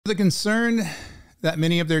The concern that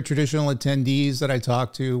many of their traditional attendees that I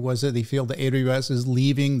talked to was that they feel that AWS is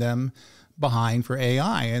leaving them behind for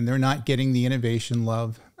AI, and they're not getting the innovation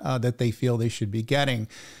love that they feel they should be getting.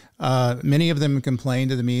 Many of them complained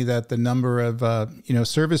to me that the number of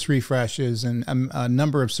service refreshes and a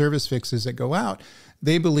number of service fixes that go out,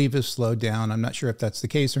 they believe has slowed down. I'm not sure if that's the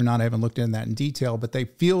case or not. I haven't looked into that in detail, but they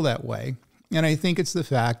feel that way. And I think it's the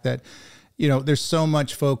fact that there's so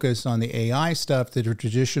much focus on the AI stuff that are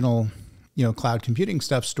traditional, cloud computing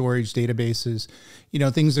stuff, storage, databases,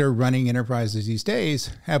 things that are running enterprises these days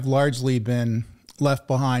have largely been left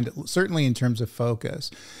behind, certainly in terms of focus.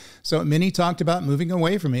 So many talked about moving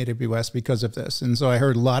away from AWS because of this. And so I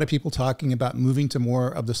heard a lot of people talking about moving to more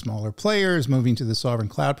of the smaller players, moving to the sovereign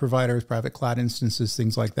cloud providers, private cloud instances,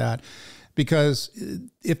 things like that. Because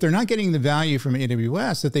if they're not getting the value from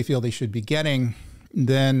AWS that they feel they should be getting,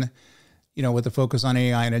 then with the focus on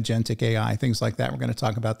AI and agentic AI, things like that, we're going to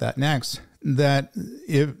talk about that next, that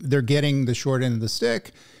if they're getting the short end of the stick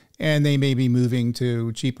and they may be moving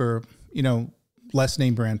to cheaper, less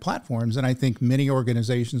name brand platforms. And I think many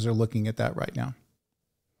organizations are looking at that right now.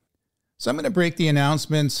 So I'm going to break the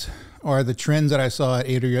announcements or the trends that I saw at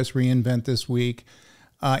AWS reInvent this week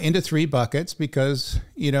into three buckets because,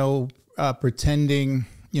 pretending,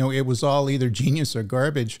 it was all either genius or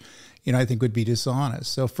garbage, I think would be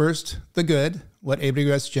dishonest. So first, the good, what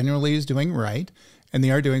AWS generally is doing right, and they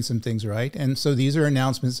are doing some things right. And so these are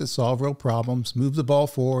announcements that solve real problems, move the ball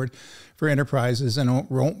forward for enterprises, and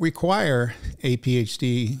won't require a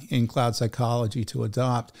PhD in cloud psychology to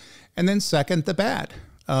adopt. And then second, the bad,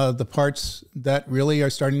 the parts that really are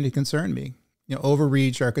starting to concern me.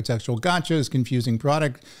 Overreach, architectural gotchas, confusing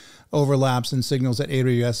product overlaps, and signals that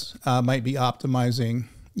AWS might be optimizing,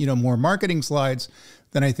 more marketing slides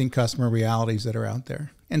than I think customer realities that are out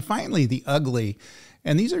there. And finally, the ugly.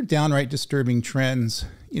 And these are downright disturbing trends.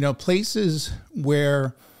 Places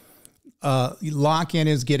where lock-in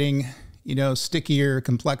is getting, stickier,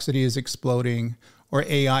 complexity is exploding, or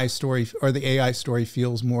the AI story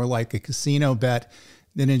feels more like a casino bet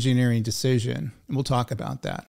than engineering decision. And we'll talk about that.